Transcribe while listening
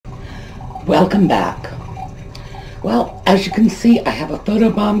Welcome back. Well, as you can see, I have a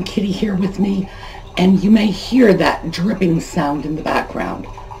photobomb kitty here with me, and you may hear that dripping sound in the background.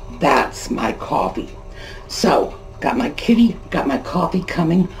 That's my coffee. So, got my kitty, got my coffee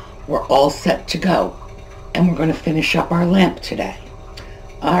coming. We're all set to go, and we're going to finish up our lamp today.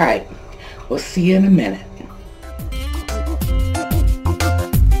 All right, we'll see you in a minute.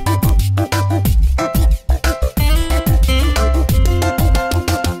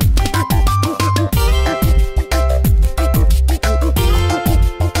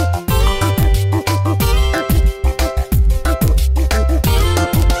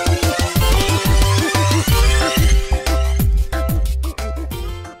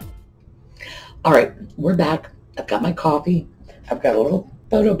 All right, we're back. I've got my coffee. I've got a little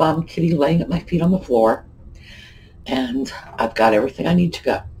photobomb kitty laying at my feet on the floor. And I've got everything I need to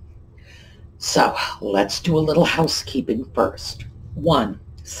go. So let's do a little housekeeping first. 1,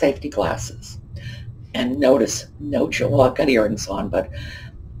 safety glasses. And notice, no jewel. I've got earrings on, but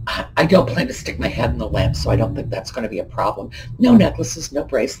I don't plan to stick my head in the lamp, so I don't think that's going to be a problem. No necklaces, no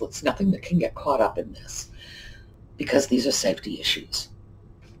bracelets, nothing that can get caught up in this, because these are safety issues.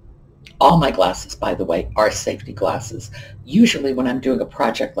 All my glasses, by the way, are safety glasses. Usually when I'm doing a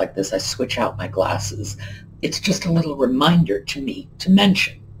project like this, I switch out my glasses. It's just a little reminder to me to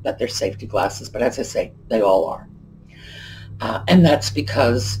mention that they're safety glasses, but as I say, they all are. And that's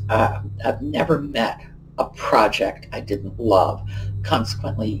because I've never met a project I didn't love.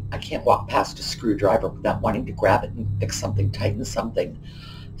 Consequently, I can't walk past a screwdriver without wanting to grab it and fix something, tighten something.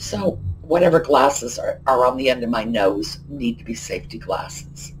 So whatever glasses are on the end of my nose need to be safety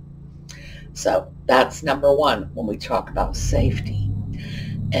glasses. So that's number 1 when we talk about safety.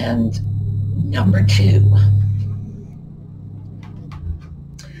 And number 2,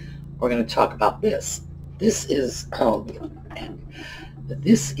 we're going to talk about this. This is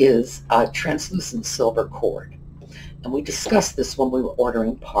a translucent silver cord. And we discussed this when we were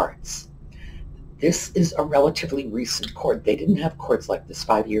ordering parts. This is a relatively recent cord. They didn't have cords like this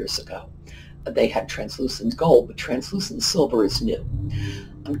 5 years ago. They had translucent gold, but translucent silver is new.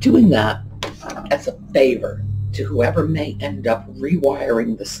 I'm doing that as a favor to whoever may end up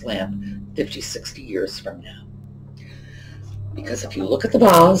rewiring this lamp 50, 60 years from now. Because if you look at the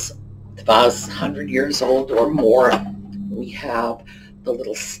vase is 100 years old or more. We have the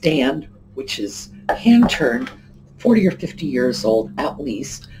little stand, which is hand-turned, 40 or 50 years old at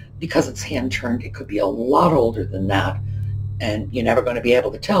least. Because it's hand-turned, it could be a lot older than that, and you're never going to be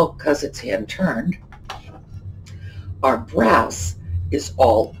able to tell because it's hand-turned. Our brass is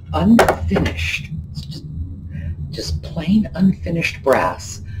all unfinished. It's just plain unfinished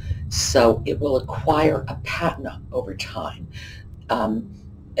brass. So it will acquire a patina over time.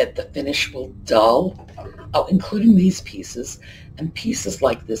 The finish will dull, including these pieces. And pieces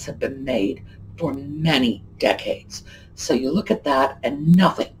like this have been made for many decades. So you look at that and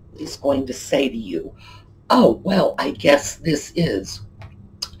nothing is going to say to you, oh, well, I guess this is.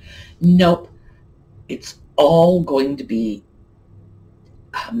 Nope. It's all going to be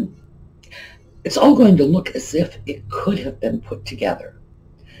it's all going to look as if it could have been put together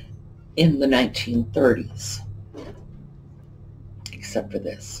in the 1930s, except for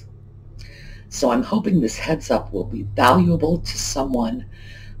this. So I'm hoping this heads up will be valuable to someone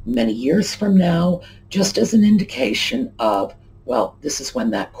many years from now, just as an indication of, well, this is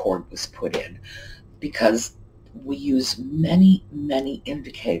when that cord was put in, because we use many, many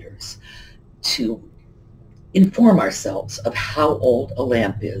indicators to inform ourselves of how old a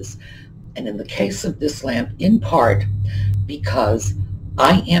lamp is. And in the case of this lamp, in part because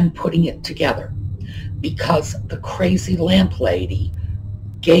I am putting it together, because the crazy lamp lady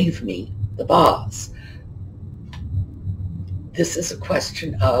gave me the vase. This is a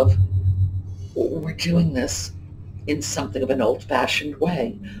question of, we're doing this in something of an old-fashioned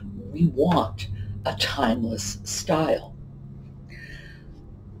way. We want a timeless style.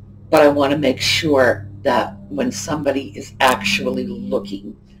 But I want to make sure that when somebody is actually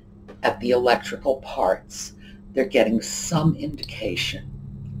looking at the electrical parts, they're getting some indication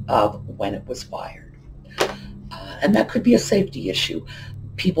of when it was wired. And that could be a safety issue.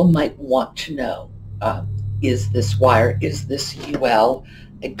 People might want to know, is this wire, is this UL?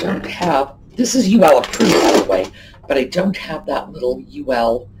 I don't have, this is UL approved, by the way, but I don't have that little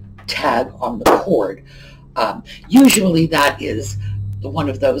UL tag on the cord. Usually that is one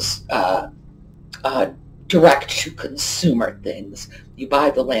of those direct-to-consumer things. You buy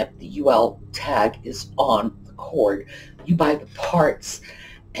the lamp, the UL tag is on the cord. You buy the parts,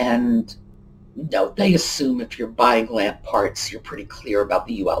 and no, they assume if you're buying lamp parts, you're pretty clear about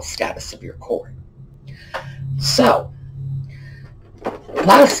the UL status of your cord. So,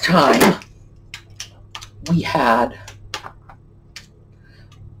 last time we had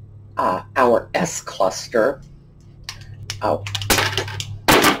our S cluster. Oh,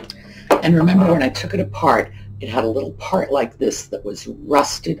 and remember when I took it apart, it had a little part like this that was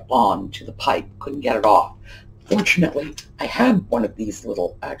rusted on to the pipe. Couldn't get it off. Fortunately, I had one of these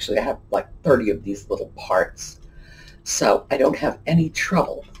little, actually I have like 30 of these little parts. So I don't have any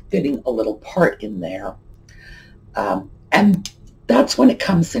trouble fitting a little part in there. And that's when it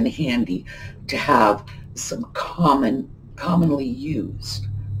comes in handy to have some commonly used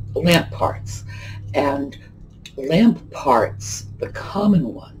lamp parts. And lamp parts, the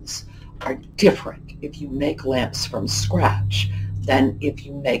common ones, are different if you make lamps from scratch than if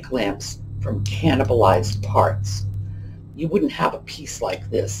you make lamps from cannibalized parts. You wouldn't have a piece like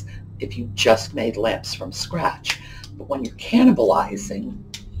this if you just made lamps from scratch. But when you're cannibalizing,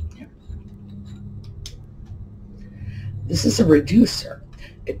 this is a reducer.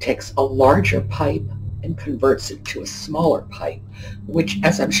 It takes a larger pipe and converts it to a smaller pipe, which,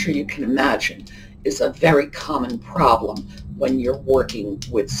 as I'm sure you can imagine, is a very common problem when you're working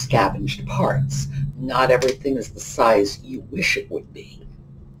with scavenged parts. Not everything is the size you wish it would be.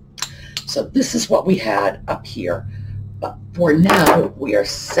 So this is what we had up here, but for now we are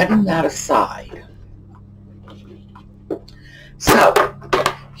setting that aside. So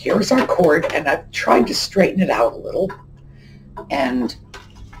here's our cord, and I've tried to straighten it out a little, and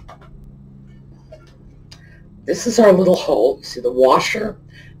this is our little hole. You see the washer,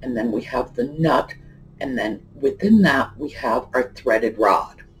 and then we have the nut, and then within that we have our threaded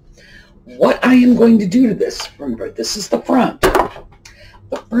rod. What I am going to do to this, remember this is the front,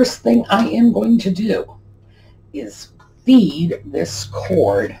 the first thing I am going to do is feed this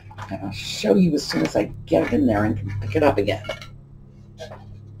cord, and I'll show you as soon as I get it in there and can pick it up again.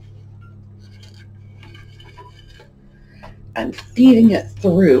 I'm feeding it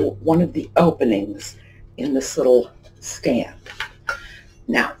through one of the openings in this little stand.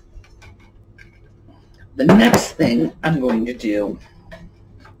 Now, the next thing I'm going to do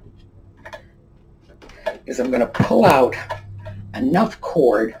is I'm going to pull out enough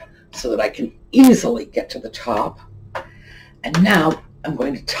cord so that I can easily get to the top. And now I'm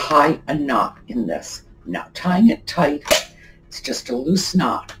going to tie a knot in this. Now, tying it tight, it's just a loose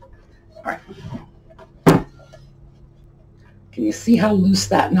knot. All right. Can you see how loose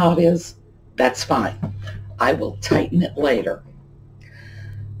that knot is? That's fine. I will tighten it later.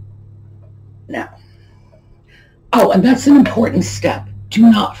 Now, oh, and that's an important step. Do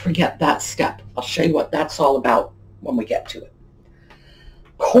not forget that step. I'll show you what that's all about when we get to it.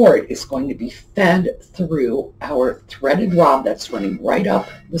 Cord is going to be fed through our threaded rod that's running right up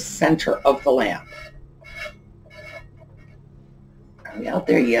the center of the lamp. Are we out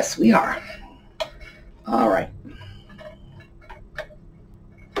there? Yes, we are. All right.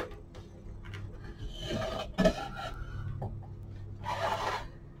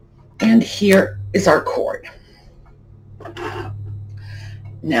 And here is our cord.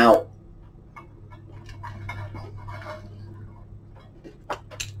 Now,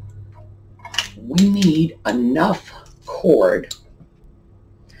 we need enough cord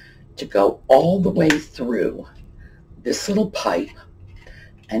to go all the way through this little pipe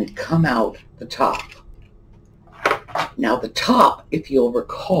and come out the top. Now the top, if you'll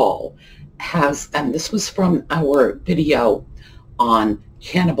recall, has, and this was from our video on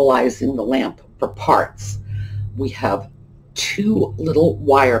cannibalizing the lamp for parts, we have two little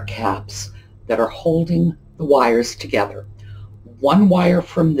wire caps that are holding the wires together. One wire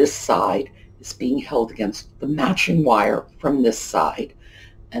from this side is being held against the matching wire from this side,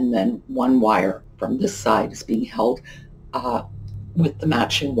 and then one wire from this side is being held with the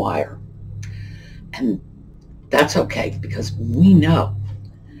matching wire. And that's okay because we know,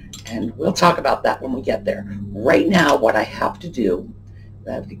 and we'll talk about that when we get there. Right now what I have to do,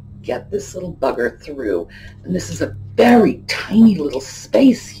 I have to get this little bugger through, and this is a very tiny little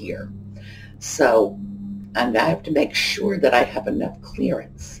space here, so, and I have to make sure that I have enough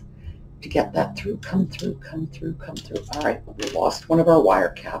clearance to get that through. Come through, come through, come through. All right, we lost one of our wire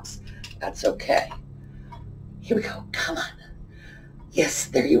caps. That's okay. Here we go. Come on. Yes,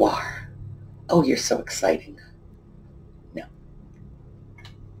 there you are. Oh, you're so exciting. No.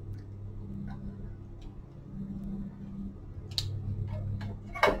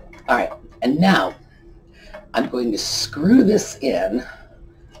 All right, and now I'm going to screw this in.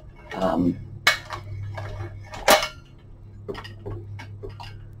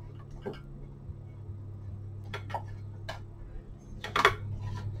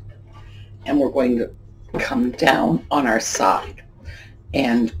 And we're going to come down on our side.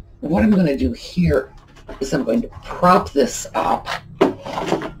 And what I'm going to do here is I'm going to prop this up.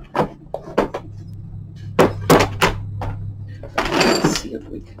 see if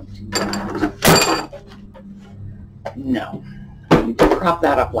we can do that. No. We need to prop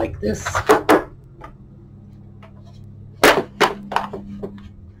that up like this.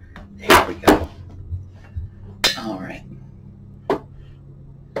 There we go. All right.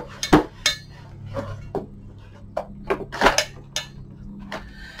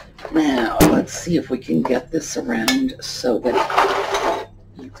 Now, let's see if we can get this around so that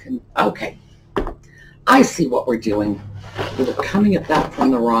you can, okay. I see what we're doing. We're coming at that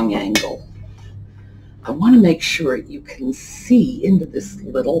from the wrong angle. I want to make sure you can see into this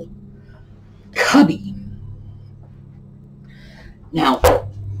little cubby. Now,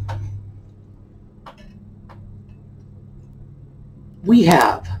 we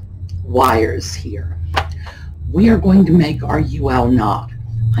have wires here. We are going to make our UL knot.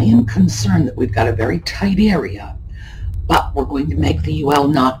 I am concerned that we've got a very tight area, but we're going to make the UL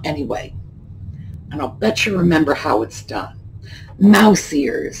knot anyway. And I'll bet you remember how it's done. Mouse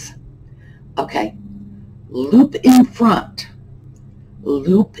ears. Okay. Loop in front.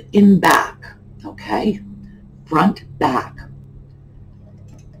 Loop in back. Okay. Front, back.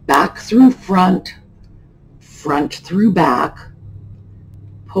 Back through front. Front through back.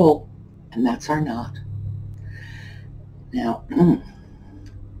 Pull. And that's our knot. Now,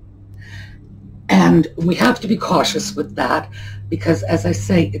 and we have to be cautious with that because, as I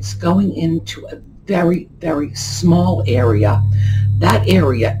say, it's going into a very, very small area. That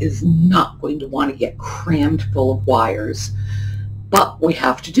area is not going to want to get crammed full of wires, but we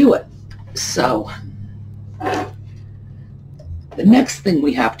have to do it. So the next thing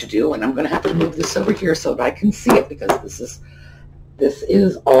we have to do, and I'm going to have to move this over here so that I can see it because this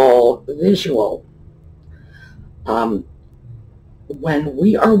is all visual. When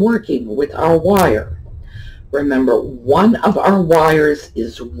we are working with our wire, remember one of our wires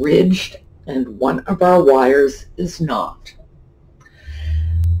is ridged and one of our wires is not.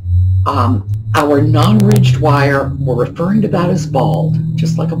 Our non-ridged wire, we're referring to that as bald,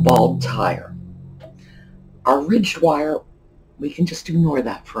 just like a bald tire. Our ridged wire, we can just ignore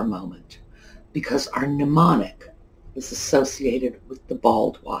that for a moment because our mnemonic is associated with the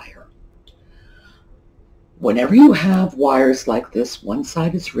bald wire. Whenever you have wires like this, one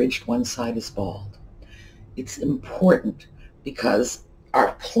side is ridged, one side is bald. It's important because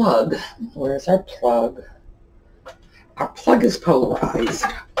our plug, where's our plug? Our plug is polarized.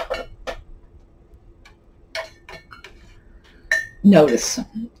 Notice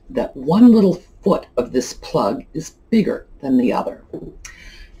that one little foot of this plug is bigger than the other.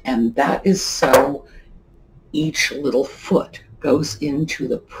 And that is so each little foot goes into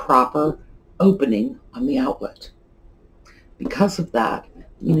the proper opening on the outlet. Because of that,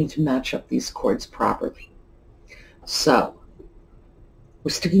 you need to match up these cords properly. So,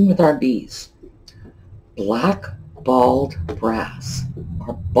 we're sticking with our B's. Black, bald, brass.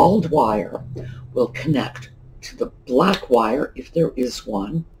 Our bald wire will connect to the black wire, if there is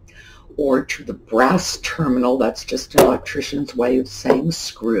one, or to the brass terminal. That's just an electrician's way of saying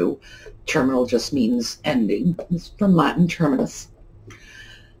screw. Terminal just means ending. It's from Latin terminus.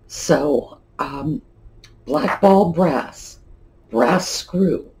 So, black ball, brass, brass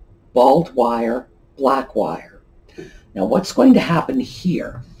screw, bald wire, black wire. Now what's going to happen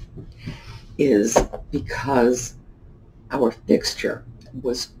here is because our fixture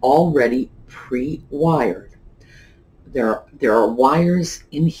was already pre-wired, there are wires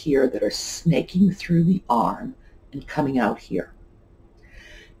in here that are snaking through the arm and coming out here.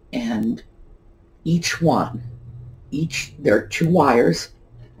 And there are two wires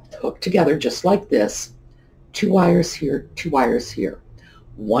hooked together just like this, two wires here, two wires here.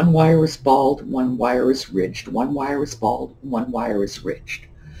 One wire is bald, one wire is ridged, one wire is bald, one wire is ridged.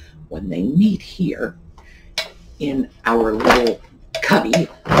 When they meet here in our little cubby,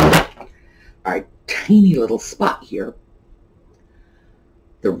 our tiny little spot here,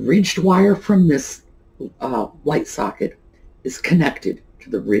 the ridged wire from this light socket is connected to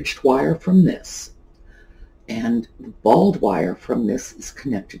the ridged wire from this. And the bald wire from this is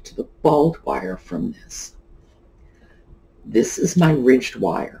connected to the bald wire from this. This is my ridged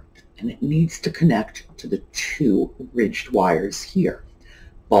wire, and it needs to connect to the two ridged wires here.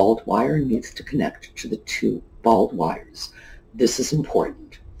 Bald wire needs to connect to the two bald wires. This is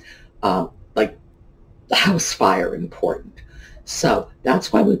important, like the house fire important. So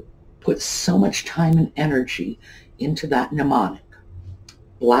that's why we put so much time and energy into that mnemonic.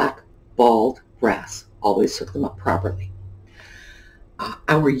 Black, bald, brass. Always hook them up properly.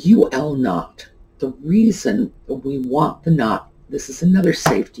 Our UL knot, the reason we want the knot, this is another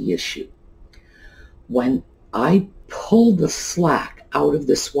safety issue. When I pull the slack out of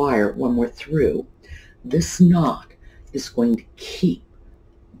this wire when we're through, this knot is going to keep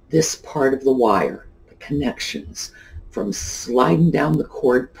this part of the wire, the connections, from sliding down the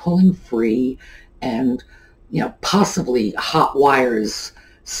cord, pulling free, and possibly hot wires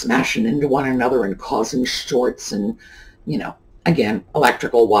smashing into one another and causing shorts, and again,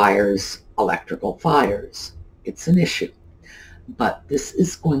 electrical wires, electrical fires. It's an issue. But this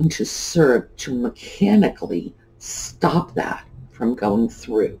is going to serve to mechanically stop that from going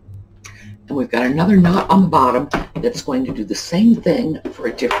through. And we've got another knot on the bottom that's going to do the same thing for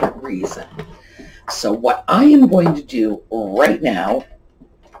a different reason. So what I am going to do right now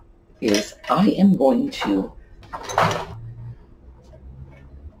is I am going to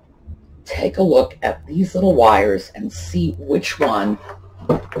take a look at these little wires and see which one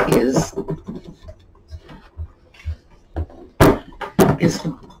is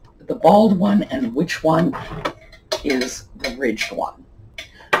the bald one and which one is the ridged one.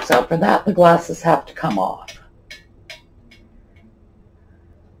 So for that, the glasses have to come off.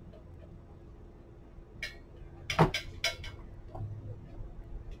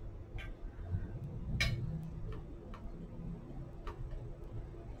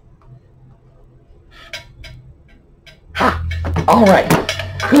 Ha! All right,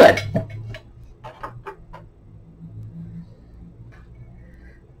 good.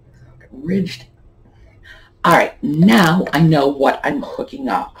 Ridged. All right, now I know what I'm hooking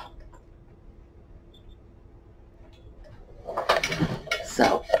up.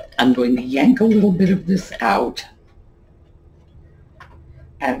 So I'm going to yank a little bit of this out.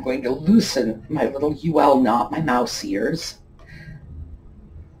 I'm going to loosen my little UL knot, my mouse ears.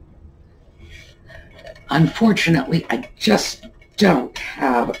 Unfortunately, I just don't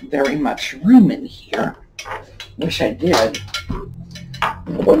have very much room in here. Wish I did.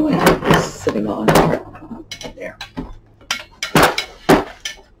 What do I have this sitting on? There.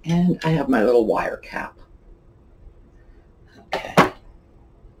 And I have my little wire cap. Okay.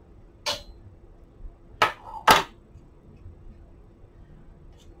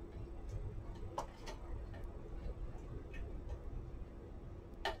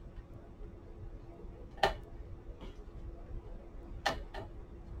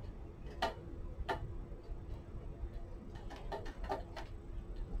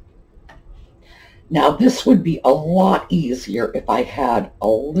 Now this would be a lot easier if I had a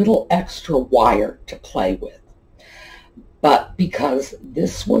little extra wire to play with. But because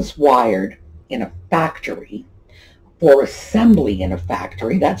this was wired in a factory, for assembly in a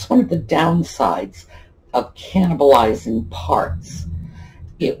factory, that's one of the downsides of cannibalizing parts.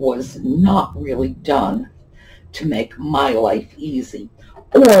 It was not really done to make my life easy,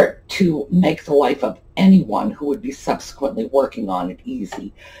 or to make the life of anyone who would be subsequently working on it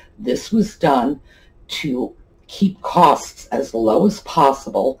easy. This was done to keep costs as low as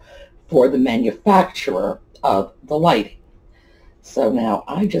possible for the manufacturer of the lighting. So now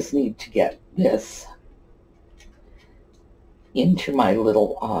I just need to get this into my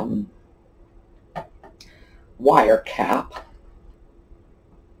little wire cap.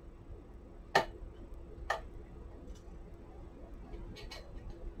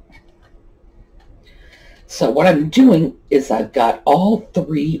 So what I'm doing is I've got all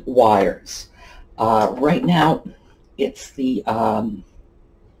three wires. Right now, it's the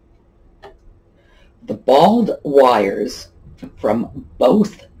bald wires from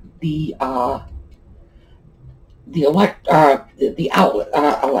both the outlet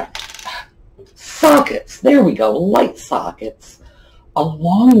sockets. There we go, light sockets,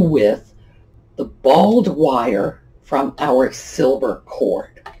 along with the bald wire from our silver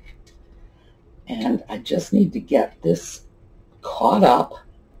cord. And I just need to get this caught up.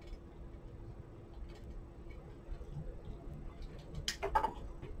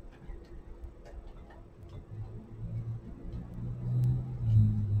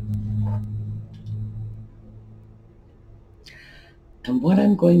 And what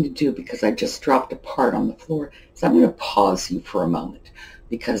I'm going to do, because I just dropped a part on the floor, is I'm going to pause you for a moment,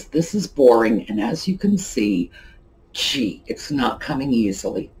 because this is boring, and as you can see, gee, it's not coming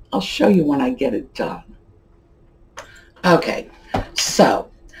easily. I'll show you when I get it done. Okay,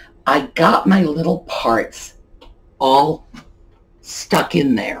 so I got my little parts all stuck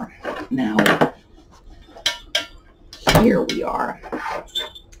in there. Now, here we are.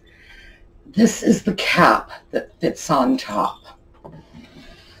 This is the cap that fits on top.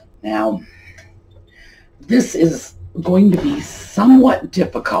 Now, this is going to be somewhat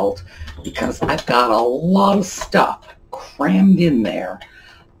difficult because I've got a lot of stuff crammed in there.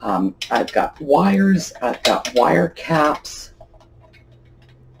 I've got wires, I've got wire caps,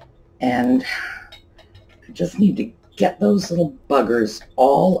 and I just need to get those little buggers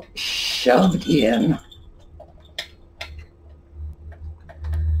all shoved in.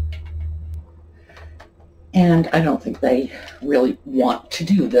 And I don't think they really want to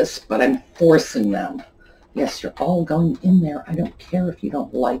do this, but I'm forcing them. Yes, you're all going in there. I don't care if you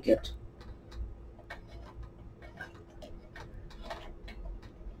don't like it.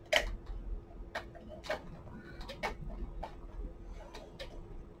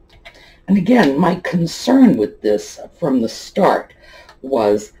 And again, my concern with this from the start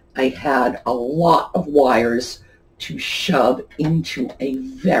was I had a lot of wires to shove into a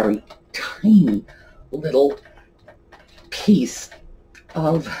very tiny little piece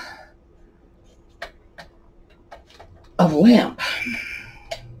of lamp.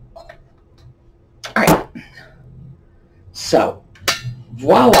 All right, so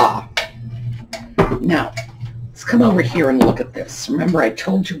voila. Now, let's come over here and look at this. Remember, I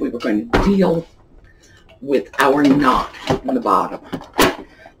told you we were going to deal with our knot in the bottom.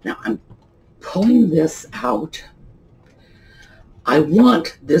 Now, I'm pulling this out. I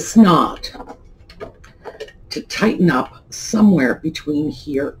want this knot to tighten up somewhere between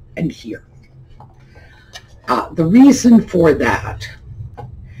here and here. The reason for that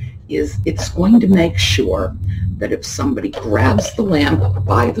is it's going to make sure that if somebody grabs the lamp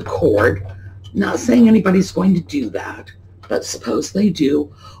by the cord, not saying anybody's going to do that, but suppose they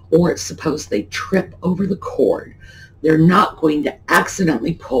do, or suppose they trip over the cord, they're not going to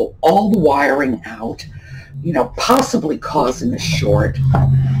accidentally pull all the wiring out, you know, possibly causing a short,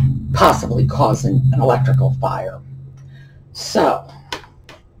 possibly causing an electrical fire. So,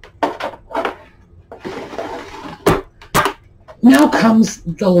 now comes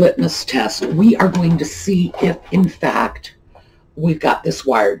the litmus test. We are going to see if, in fact, we've got this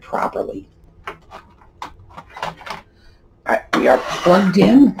wired properly. All right, we are plugged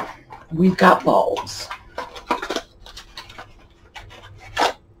in. We've got bulbs.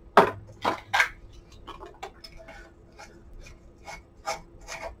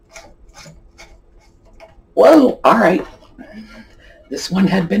 Whoa, all right. This one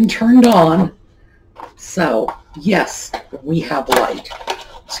had been turned on. So, yes, we have light.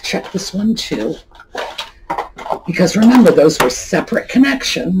 Let's check this one too. Because remember, those were separate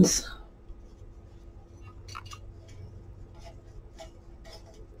connections.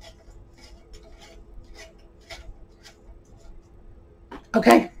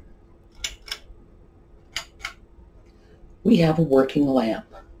 Okay. We have a working lamp.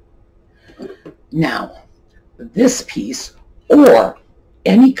 Now, this piece, or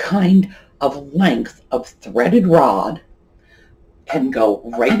any kind of length of threaded rod, can go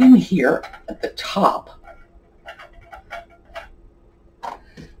right in here at the top,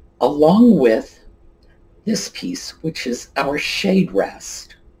 along with this piece, which is our shade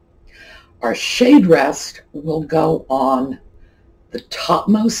rest. Our shade rest will go on the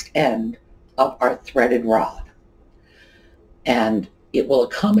topmost end of our threaded rod, and it will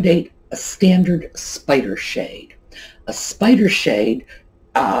accommodate a standard spider shade. A spider shade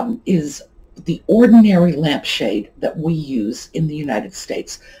is the ordinary lampshade that we use in the United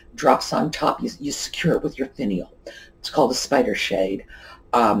States. Drops on top, you secure it with your finial. It's called a spider shade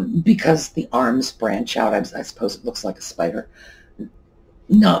because the arms branch out. I suppose it looks like a spider.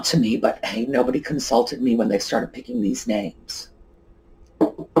 Not to me, but hey, nobody consulted me when they started picking these names.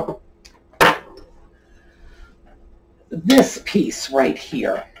 This piece right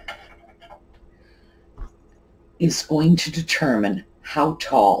here is going to determine how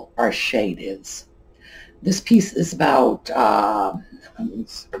tall our shade is. This piece is about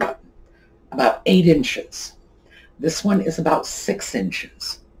 8 inches. This one is about 6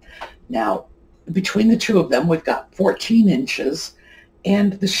 inches. Now, between the two of them, we've got 14 inches,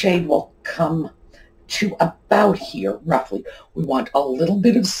 and the shade will come to about here, roughly. We want a little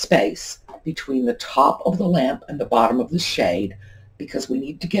bit of space between the top of the lamp and the bottom of the shade, because we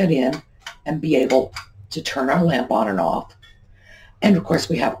need to get in and be able to turn our lamp on and off. And of course,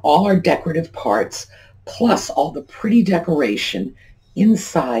 we have all our decorative parts, plus all the pretty decoration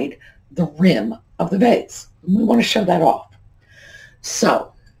inside the rim of the vase. And we want to show that off.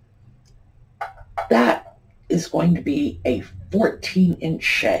 So that is going to be a 14-inch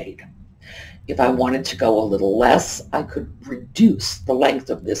shade. If I wanted to go a little less, I could reduce the length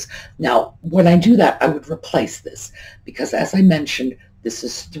of this. Now, when I do that, I would replace this, because as I mentioned, this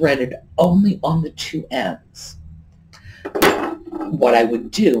is threaded only on the two ends. What I would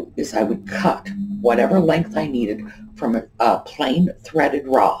do is I would cut whatever length I needed from a plain threaded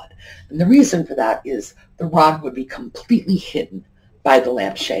rod. And the reason for that is the rod would be completely hidden by the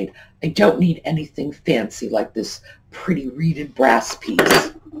lampshade. I don't need anything fancy like this pretty reeded brass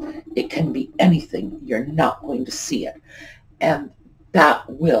piece. It can be anything. You're not going to see it. And that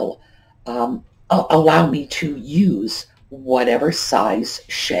will allow me to use whatever size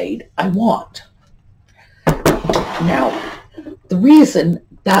shade I want. Now, the reason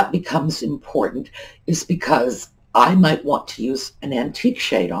that becomes important is because I might want to use an antique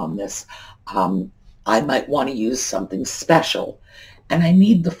shade on this. I might want to use something special, and I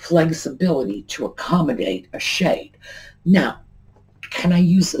need the flexibility to accommodate a shade. Now, can I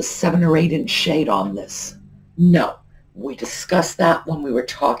use a 7 or 8 inch shade on this? No. We discussed that when we were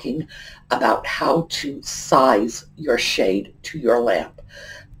talking about how to size your shade to your lamp.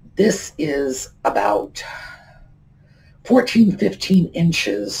 This is about 14, 15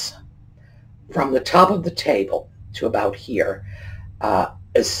 inches from the top of the table to about here.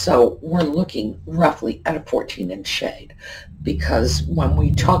 So we're looking roughly at a 14-inch shade, because when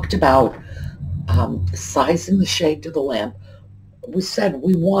we talked about sizing the shade to the lamp, we said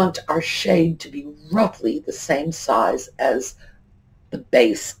we want our shade to be roughly the same size as the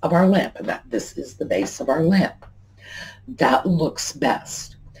base of our lamp, and that this is the base of our lamp. That looks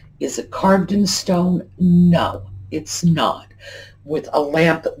best. Is it carved in stone? No, it's not. With a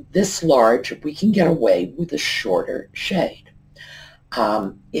lamp this large, we can get away with a shorter shade.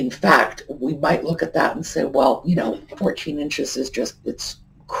 In fact, we might look at that and say, well, 14 inches is just, it's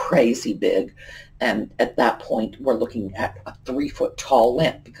crazy big. And at that point, we're looking at a 3-foot tall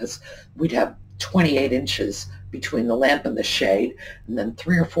lamp, because we'd have 28 inches between the lamp and the shade, and then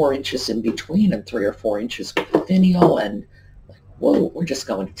 3 or 4 inches in between, and 3 or 4 inches with the finial, and whoa, we're just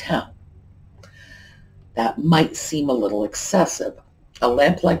going to town. That might seem a little excessive. A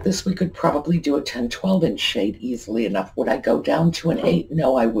lamp like this, we could probably do a 10, 12-inch shade easily enough. Would I go down to an 8?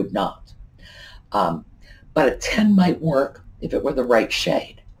 No, I would not. But a 10 might work if it were the right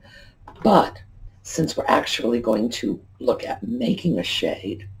shade. But since we're actually going to look at making a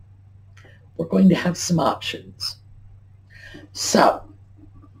shade, we're going to have some options. So,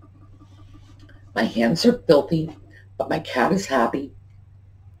 my hands are filthy, but my cat is happy.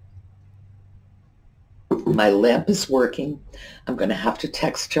 My lamp is working. I'm going to have to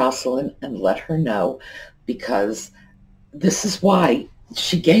text Jocelyn and let her know, because this is why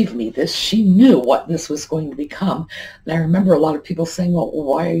she gave me this. She knew what this was going to become. And I remember a lot of people saying, well,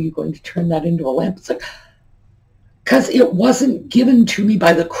 why are you going to turn that into a lamp? It's like, because it wasn't given to me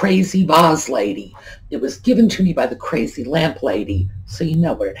by the crazy vase lady. It was given to me by the crazy lamp lady. So you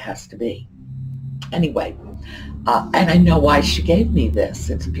know what it has to be. Anyway, and I know why she gave me this.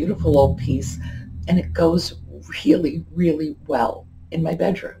 It's a beautiful old piece, and it goes really, really well in my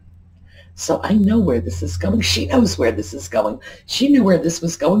bedroom. So I know where this is going. She knows where this is going. She knew where this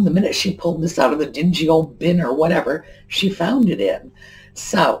was going the minute she pulled this out of the dingy old bin or whatever she found it in.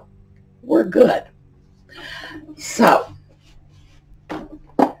 So we're good. So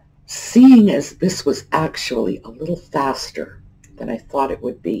seeing as this was actually a little faster than I thought it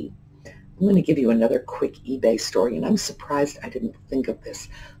would be, I'm going to give you another quick eBay story, and I'm surprised I didn't think of this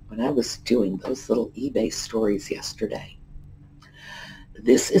when I was doing those little eBay stories yesterday.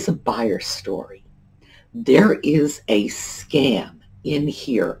 This is a buyer story. There is a scam in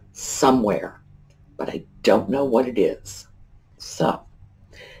here somewhere, but I don't know what it is. So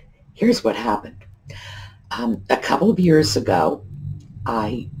here's what happened. A couple of years ago,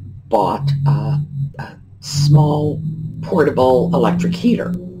 I bought a small portable electric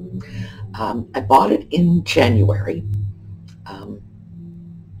heater. I bought it in January,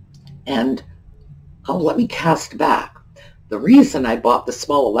 and let me cast back. The reason I bought the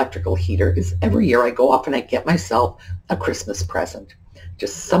small electrical heater is every year I go off and I get myself a Christmas present.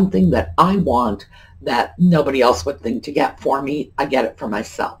 Just something that I want that nobody else would think to get for me. I get it for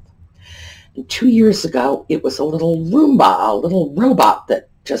myself. And 2 years ago, it was a little Roomba, a little robot that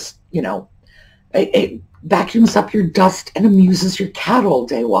just, it vacuums up your dust and amuses your cat all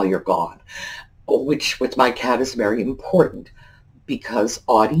day while you're gone, which with my cat is very important because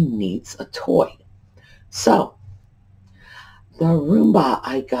Audie needs a toy. So the Roomba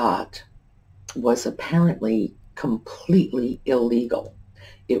I got was apparently completely illegal.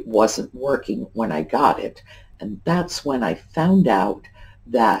 It wasn't working when I got it, and that's when I found out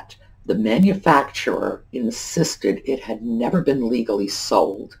that the manufacturer insisted it had never been legally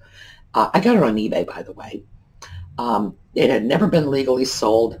sold. I got it on eBay, by the way. It had never been legally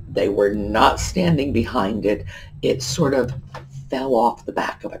sold. They were not standing behind it. It sort of fell off the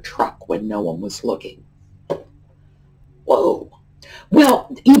back of a truck when no one was looking. Whoa. Well,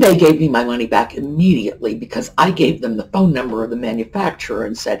 eBay gave me my money back immediately because I gave them the phone number of the manufacturer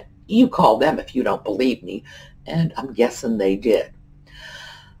and said, you call them if you don't believe me. And I'm guessing they did.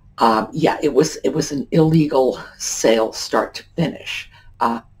 Yeah, it was an illegal sale start to finish.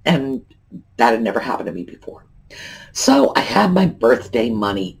 And that had never happened to me before. So I had my birthday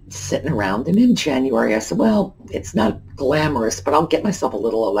money sitting around, and in January I said, well, it's not glamorous, but I'll get myself a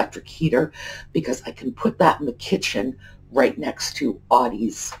little electric heater because I can put that in the kitchen right next to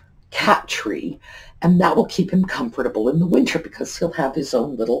Audie's cat tree, and that will keep him comfortable in the winter because he'll have his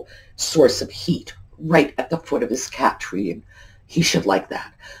own little source of heat right at the foot of his cat tree, and he should like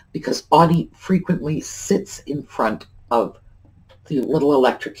that because Audie frequently sits in front of the little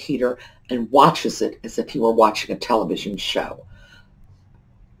electric heater and watches it as if he were watching a television show.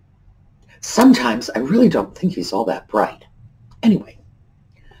 Sometimes I really don't think he's all that bright. Anyway,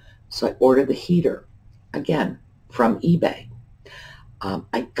 so I ordered the heater, again, from eBay.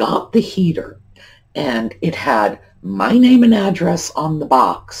 I got the heater, and it had my name and address on the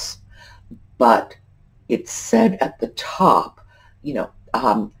box, but it said at the top,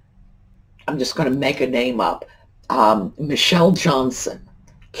 I'm just going to make a name up, Michelle Johnson,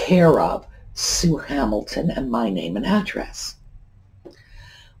 care of Sue Hamilton, and my name and address.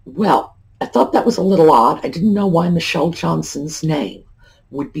 Well, I thought that was a little odd. I didn't know why Michelle Johnson's name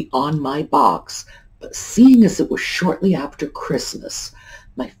would be on my box, but seeing as it was shortly after Christmas,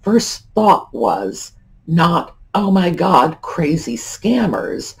 my first thought was not, oh my God, crazy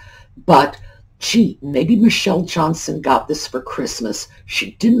scammers, but gee, maybe Michelle Johnson got this for Christmas.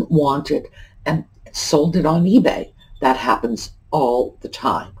 She didn't want it and sold it on eBay. That happens all the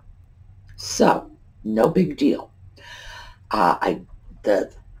time. So, no big deal.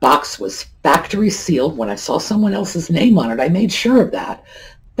 The box was factory sealed. When I saw someone else's name on it, I made sure of that.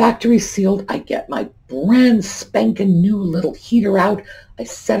 Factory sealed. I get my brand spanking new little heater out. I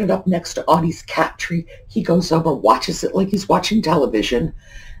set it up next to Audie's cat tree. He goes over, watches it like he's watching television.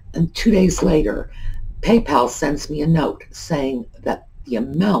 And 2 days later, PayPal sends me a note saying that the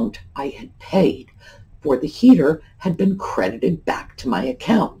amount I had paid for the heater had been credited back to my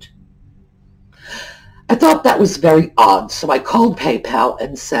account. I thought that was very odd, so I called PayPal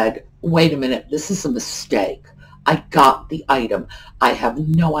and said, wait a minute, this is a mistake. I got the item. I have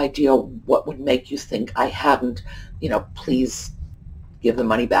no idea what would make you think I hadn't. Please give the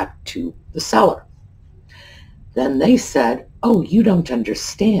money back to the seller. Then they said, oh, you don't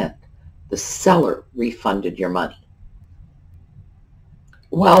understand. The seller refunded your money.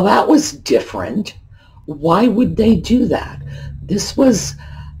 Well, that was different. Why would they do that? This was,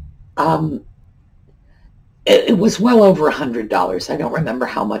 it was well over $100. I don't remember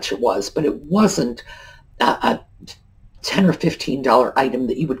how much it was, but it wasn't a $10 or $15 item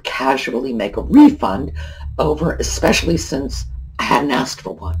that you would casually make a refund over, especially since I hadn't asked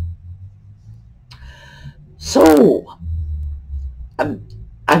for one. So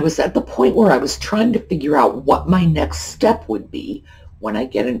I was at the point where I was trying to figure out what my next step would be when I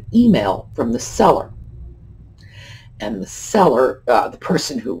get an email from the seller. And the seller, the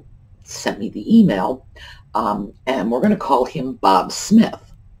person who sent me the email, and we're going to call him Bob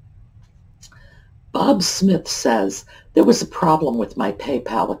Smith. Bob Smith says, there was a problem with my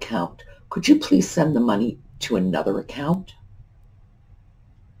PayPal account. Could you please send the money to another account?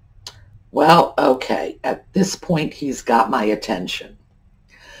 Well, okay, at this point he's got my attention.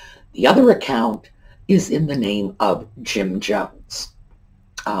 The other account is in the name of Jim Jones.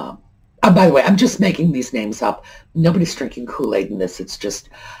 By the way, I'm just making these names up. Nobody's drinking Kool-Aid in this. It's just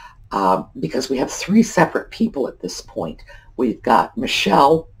because we have three separate people at this point. We've got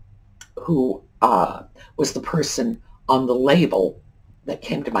Michelle, who was the person on the label that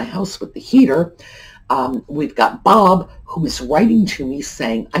came to my house with the heater. We've got Bob, who is writing to me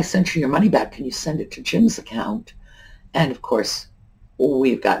saying, I sent you your money back. Can you send it to Jim's account? And of course,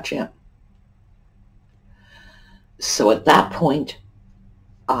 we've got Jim. So at that point,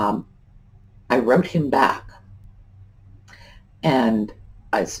 I wrote him back, and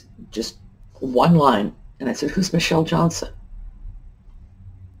I just one line, and I said, who's Michelle Johnson?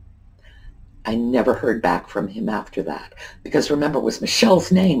 I never heard back from him after that, because remember, it was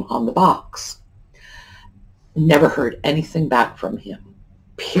Michelle's name on the box. Never heard anything back from him,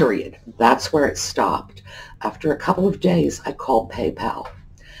 period. That's where it stopped. After a couple of days, I called PayPal,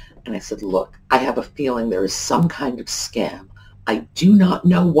 and I said, look, I have a feeling there is some kind of scam. I do not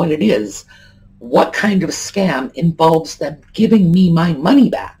know what it is. What kind of scam involves them giving me my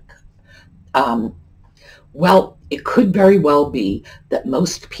money back? Well, it could very well be that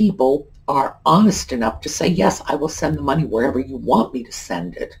most people are honest enough to say, yes, I will send the money wherever you want me to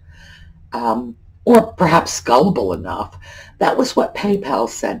send it. Or perhaps gullible enough. That was what PayPal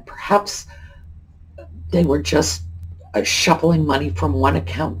said. Perhaps they were just shuffling money from one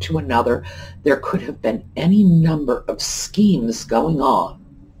account to another. There could have been any number of schemes going on.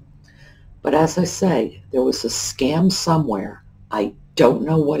 But as I say, there was a scam somewhere. I don't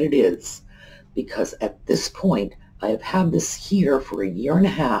know what it is, because at this point, I have had this heater for 1.5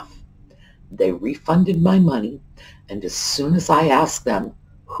 years. They refunded my money, and as soon as I asked them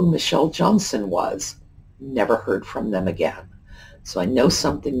who Michelle Johnson was, never heard from them again. So I know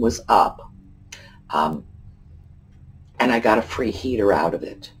something was up, and I got a free heater out of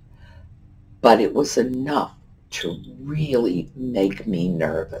it. But it was enough to really make me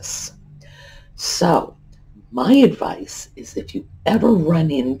nervous. So my advice is, if you ever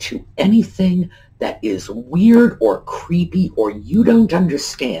run into anything that is weird or creepy or you don't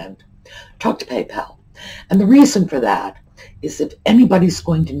understand, talk to PayPal. And the reason for that is, if anybody's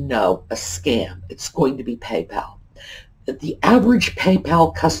going to know a scam, it's going to be PayPal. The average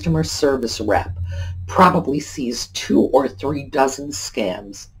PayPal customer service rep probably sees 2 or 3 dozen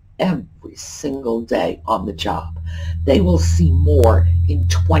scams every single day on the job. They will see more in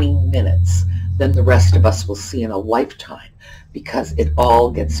 20 minutes than the rest of us will see in a lifetime, because it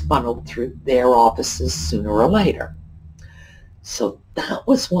all gets funneled through their offices sooner or later. So that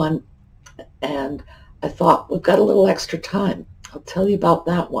was one, and I thought, we've got a little extra time. I'll tell you about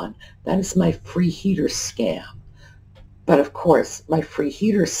that one. That is my free heater scam. But of course, my free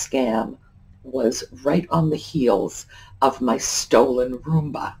heater scam was right on the heels of my stolen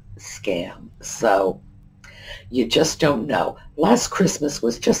Roomba scam. So you just don't know. Last Christmas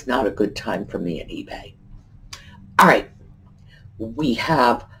was just not a good time for me at eBay. All right, we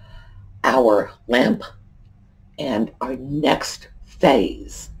have our lamp, and our next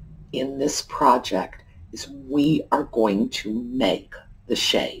phase in this project is we are going to make the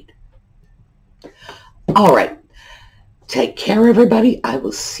shade. All right, take care, everybody. I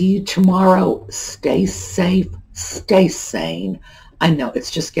will see you tomorrow. Stay safe, stay sane. I know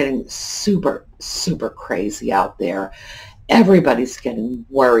it's just getting super, super crazy out there. Everybody's getting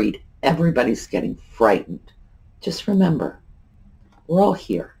worried. Everybody's getting frightened. Just remember, we're all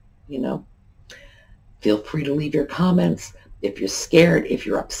here, you know. Feel free to leave your comments. If you're scared, if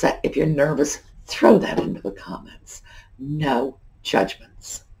you're upset, if you're nervous, throw that into the comments. No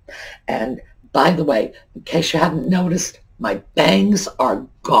judgments. And by the way, in case you haven't noticed, my bangs are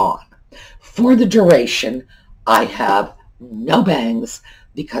gone. For the duration, I have no bangs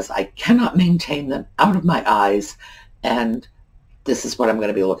because I cannot maintain them out of my eyes, and this is what I'm going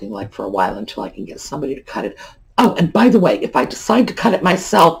to be looking like for a while until I can get somebody to cut it. Oh, and by the way, if I decide to cut it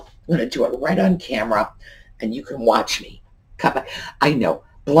myself, I'm going to do it right on camera, and you can watch me cut my... I know,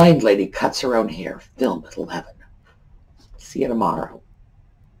 blind lady cuts her own hair. Film at 11. See you tomorrow.